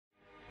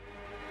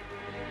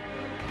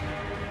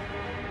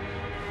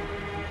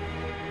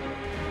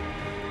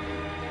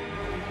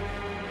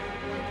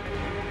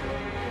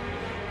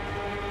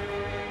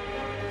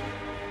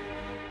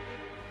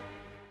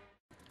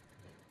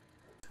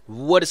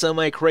What is up,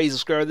 my crazy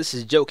subscriber? This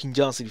is Joking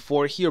Johnson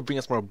 4 here, bringing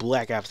us more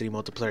Black Ops 3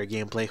 multiplayer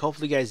gameplay.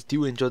 Hopefully you guys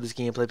do enjoy this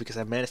gameplay because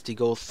I managed to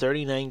go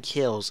 39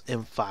 kills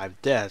and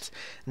 5 deaths.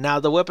 Now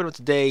the weapon of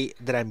today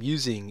that I'm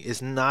using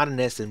is not an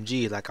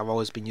SMG like I've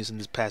always been using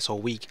this past whole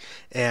week,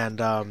 and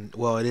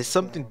well, it is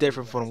something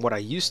different from what I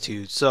used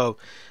to. So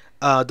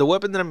the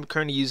weapon that I'm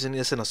currently using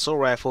is an assault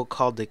rifle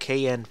called the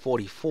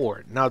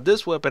KN-44. Now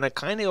this weapon I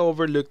kind of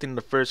overlooked in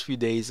the first few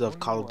days of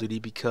Call of Duty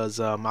because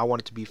I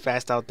wanted to be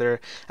fast out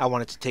there. I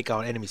wanted to take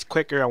out enemies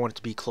quicker. I wanted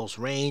to be close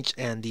range,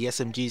 and the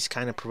SMGs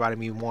kind of provided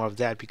me more of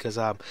that because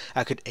I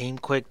could aim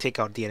quick, take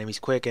out the enemies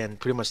quick, and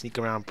pretty much sneak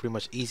around pretty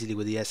much easily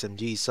with the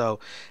SMG. So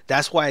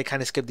that's why I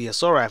kind of skipped the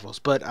assault rifles.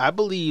 But I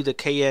believe the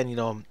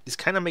KN, is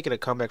kind of making a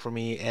comeback for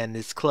me, and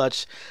it's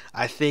clutch.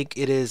 I think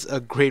it is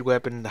a great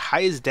weapon. The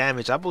highest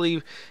damage, I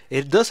believe.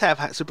 It does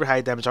have super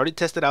high damage. I already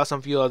tested out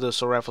some few other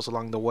assault rifles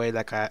along the way,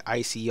 like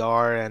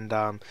ICR and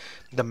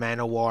the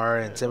Manowar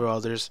and several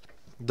others.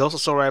 Those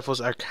assault rifles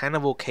are kind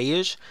of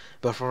okay-ish,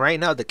 but for right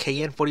now, the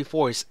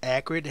KN-44 is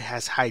accurate. It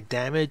has high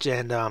damage,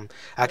 and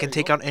I can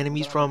take out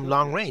enemies from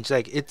long range.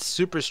 Like, it's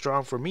super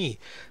strong for me.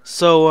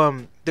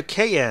 So the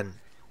KN.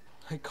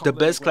 The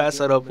best class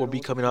setup will be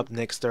coming up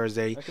next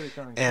Thursday,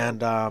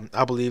 and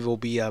I believe it will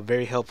be a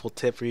very helpful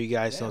tip for you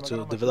guys,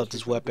 to develop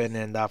this weapon,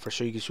 and for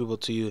sure you should be able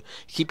to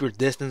keep your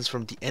distance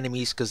from the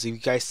enemies. Because if you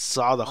guys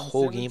saw the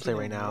whole gameplay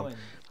right now,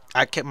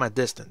 I kept my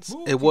distance.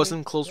 It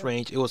wasn't close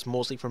range. It was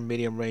mostly from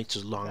medium range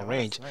to long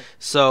range.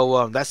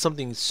 So that's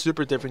something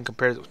super different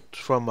compared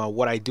from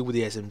what I do with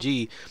the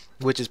SMG,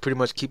 which is pretty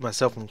much keep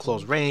myself from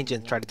close range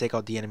and try to take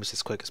out the enemies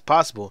as quick as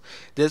possible.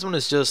 This one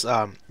is just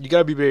you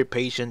gotta be very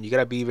patient. You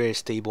gotta be very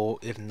stable.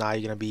 If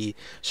not, you're gonna be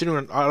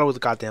shooting all over the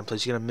goddamn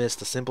place. You're gonna miss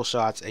the simple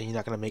shots, and you're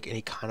not gonna make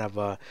any kind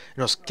of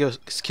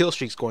skill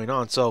streaks going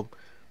on. So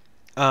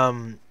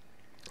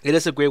it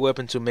is a great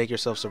weapon to make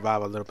yourself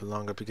survive a little bit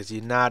longer because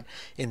you're not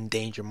in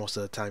danger most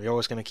of the time. You're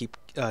always going to keep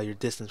your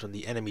distance from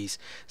the enemies.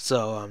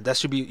 So you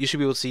should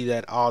be able to see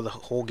that all the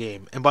whole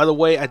game. And by the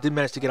way, I did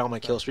manage to get all my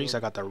kill streaks. I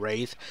got the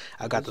Wraith.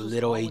 I got the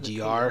little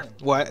AGR.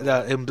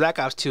 Well, in Black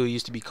Ops 2 it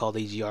used to be called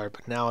AGR,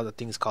 but now the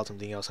thing is called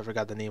something else. I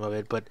forgot the name of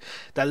it. But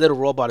that little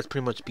robot is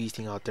pretty much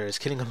beasting out there. It's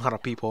killing a lot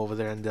of people over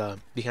there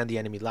and behind the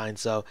enemy line.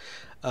 So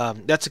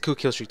that's a cool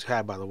kill streak to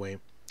have, by the way.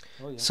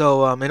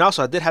 So and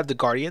also I did have the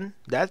Guardian.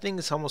 That thing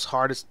is almost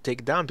hard to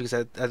take down because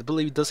I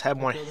believe it does have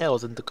more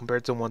health than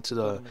compared to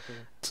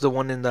the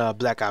one in the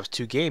Black Ops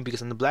 2 game.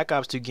 Because in the Black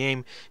Ops 2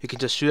 game you can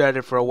just shoot at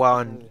it for a while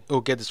and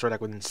it'll get destroyed like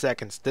within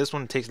seconds. This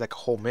one takes like a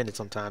whole minute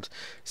sometimes.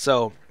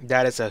 So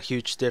that is a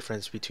huge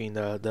difference between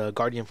the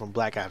Guardian from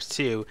Black Ops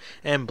 2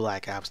 and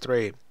Black Ops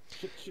 3.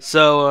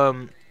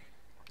 So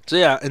so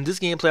yeah, in this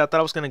gameplay, I thought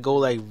I was gonna go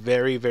like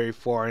very, very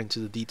far into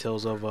the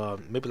details of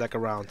maybe like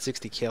around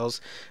 60 kills,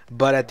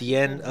 but at the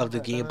end of the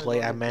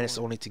gameplay, I managed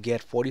only to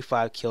get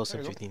 45 kills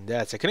and 15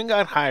 deaths. I couldn't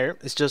got higher.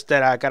 It's just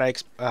that I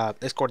gotta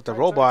escort the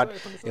robot.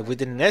 If we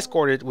didn't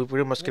escort it, we're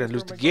pretty much gonna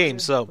lose the game.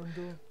 So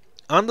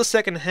on the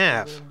second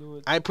half,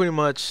 I pretty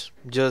much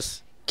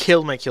just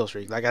killed my kill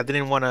streak. Like I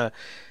didn't want to.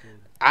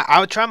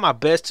 I would try my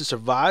best to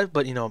survive,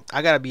 but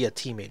I gotta be a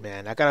teammate,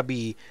 man. I gotta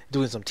be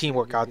doing some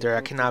teamwork out there.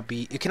 It cannot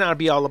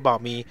be all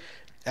about me.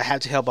 I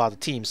have to help out the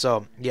team.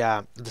 So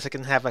yeah, the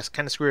second half I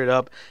kind of screwed it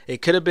up.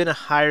 It could have been a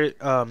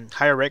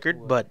higher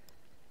record, but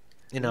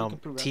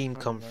team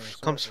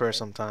comes first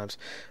sometimes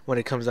when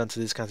it comes down to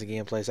these kinds of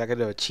gameplays. I could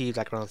have achieved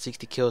like around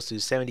 60 kills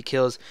to 70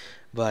 kills,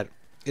 but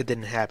it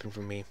didn't happen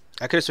for me.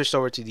 I could have switched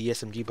over to the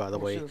SMG, by the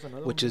way,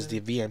 which is the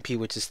VMP,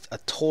 which is a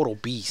total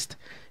beast.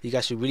 You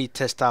guys should really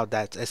test out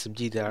that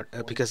SMG there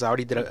because I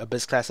already did a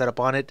best class setup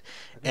on it,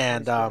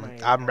 and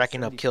I'm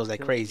racking up kills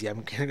like crazy.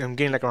 I'm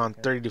getting like around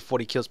 30 to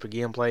 40 kills per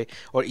gameplay,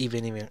 or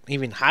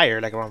even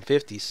higher, like around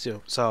 50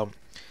 too. So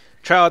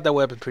try out that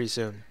weapon pretty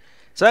soon.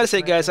 So that's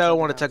it, guys. I don't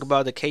want to talk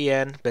about the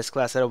KN best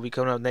class setup will be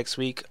coming up next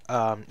week.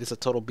 It's a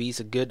total beast,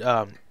 a good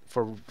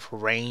for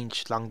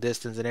range, long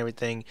distance, and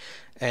everything.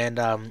 And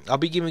I'll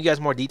be giving you guys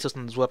more details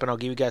on this weapon. I'll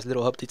give you guys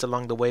little updates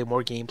along the way,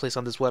 more gameplays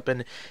on this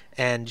weapon,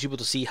 and you'll be able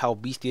to see how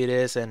beasty it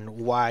is and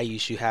why you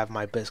should have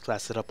my best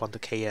class set up on the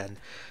KN.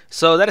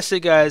 So that is it,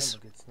 guys.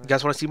 You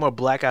guys want to see more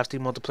Black Ops 3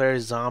 multiplayer,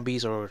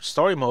 zombies, or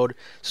story mode?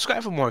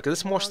 Subscribe for more, because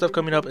there's more stuff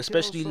coming up,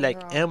 especially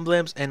like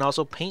Emblems and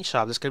also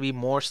Paintshop. There's going to be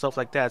more stuff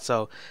like that.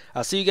 So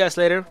I'll see you guys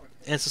later,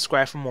 and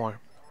subscribe for more.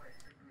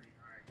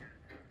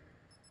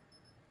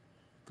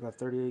 Got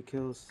 38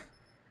 kills.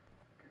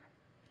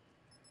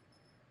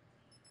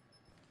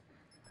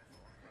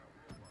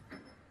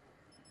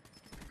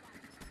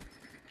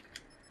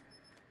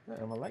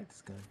 I'm gonna like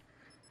this gun.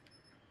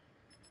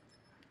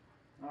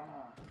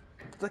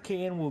 The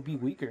KN will be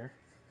weaker.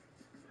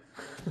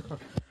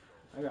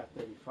 I got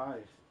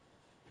 35.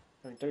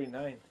 I mean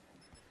 39.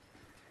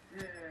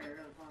 Yeah, I got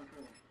a phone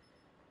too.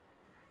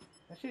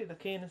 Actually, the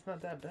KN is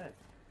not that bad.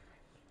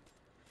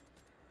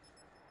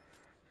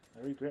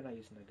 I regret not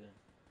using that gun.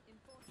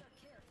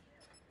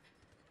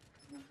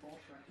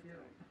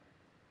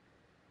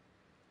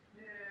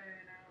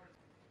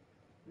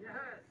 Yes!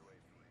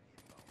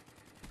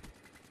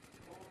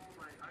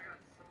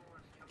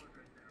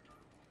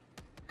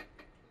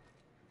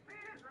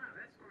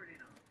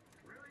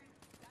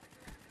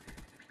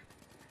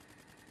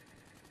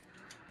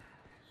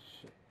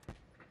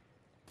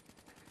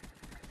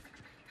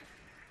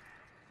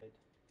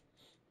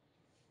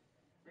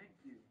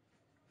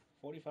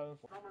 45 and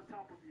 4. I'm on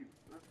top of you.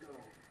 Let's go.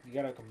 You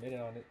gotta commit it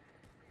on it.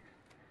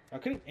 I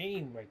couldn't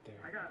aim right there.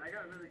 I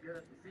got really good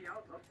at the see. I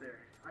was up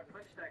there. I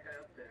punched that guy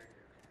up there.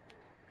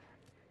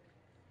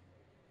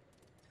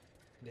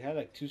 They had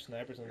like 2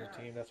 snipers on the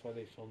team. That's why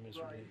they filmed this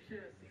Bro, for you me.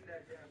 should have seen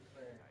that damn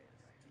player.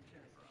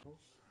 Don't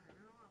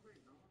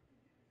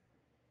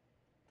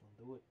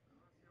do it.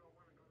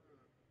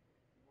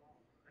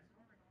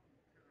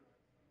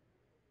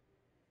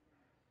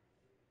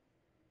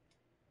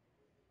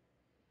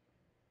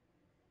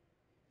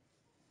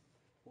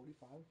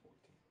 45 and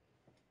 14.